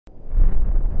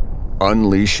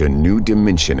Unleash a new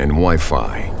dimension in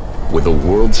Wi-Fi with the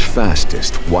world's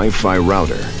fastest Wi-Fi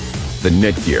router, the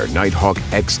NETGEAR Nighthawk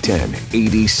X10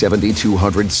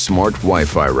 AD7200 Smart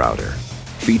Wi-Fi Router,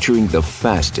 featuring the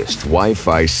fastest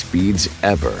Wi-Fi speeds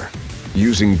ever.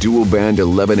 Using dual-band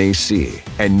 11AC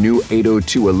and new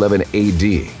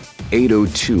 802.11ad,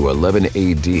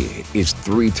 802.11ad is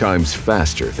 3 times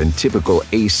faster than typical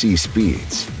AC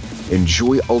speeds.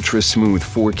 Enjoy ultra-smooth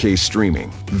 4K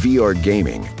streaming, VR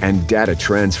gaming, and data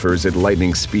transfers at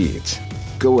lightning speeds.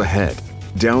 Go ahead,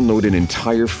 download an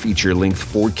entire feature-length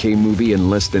 4K movie in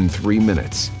less than 3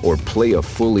 minutes, or play a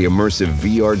fully immersive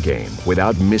VR game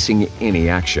without missing any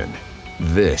action.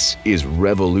 This is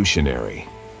revolutionary.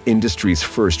 Industry's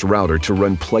first router to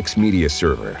run Plex media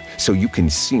server, so you can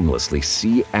seamlessly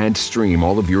see and stream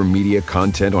all of your media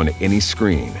content on any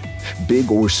screen, big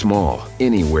or small,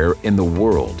 anywhere in the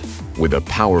world. With a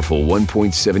powerful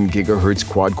 1.7 GHz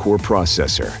quad-core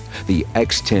processor, the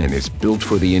X10 is built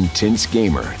for the intense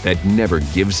gamer that never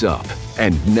gives up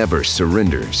and never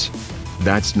surrenders.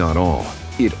 That's not all.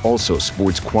 It also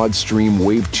sports Quad-Stream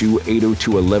WAVE2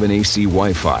 802.11ac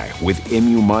Wi-Fi with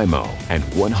MU-MIMO and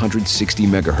 160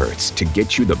 MHz to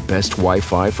get you the best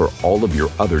Wi-Fi for all of your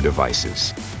other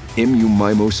devices.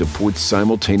 MU-MIMO supports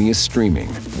simultaneous streaming,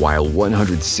 while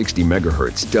 160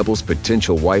 MHz doubles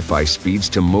potential Wi-Fi speeds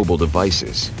to mobile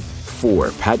devices.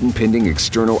 4 patent-pending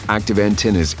external active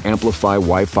antennas amplify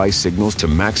Wi-Fi signals to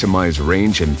maximize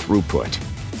range and throughput.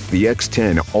 The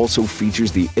X10 also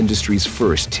features the industry's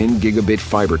first 10 Gigabit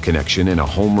Fiber connection in a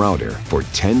home router for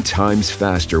 10 times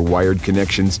faster wired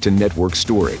connections to network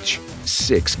storage.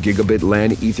 6 Gigabit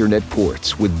LAN Ethernet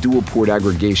ports with dual-port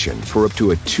aggregation for up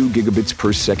to 2 gigabits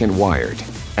per second wired,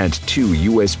 and 2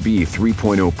 USB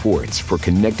 3.0 ports for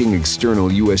connecting external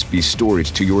USB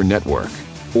storage to your network,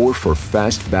 or for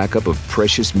fast backup of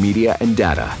precious media and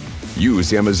data.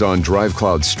 Use Amazon Drive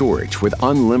Cloud Storage with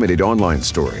unlimited online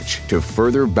storage to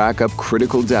further back up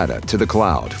critical data to the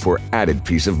cloud for added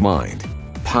peace of mind.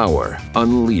 Power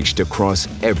unleashed across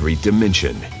every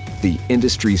dimension. The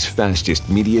industry's fastest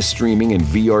media streaming and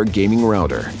VR gaming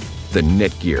router, the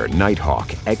NETGEAR Nighthawk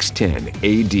X10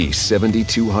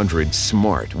 AD7200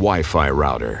 Smart Wi-Fi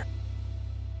Router.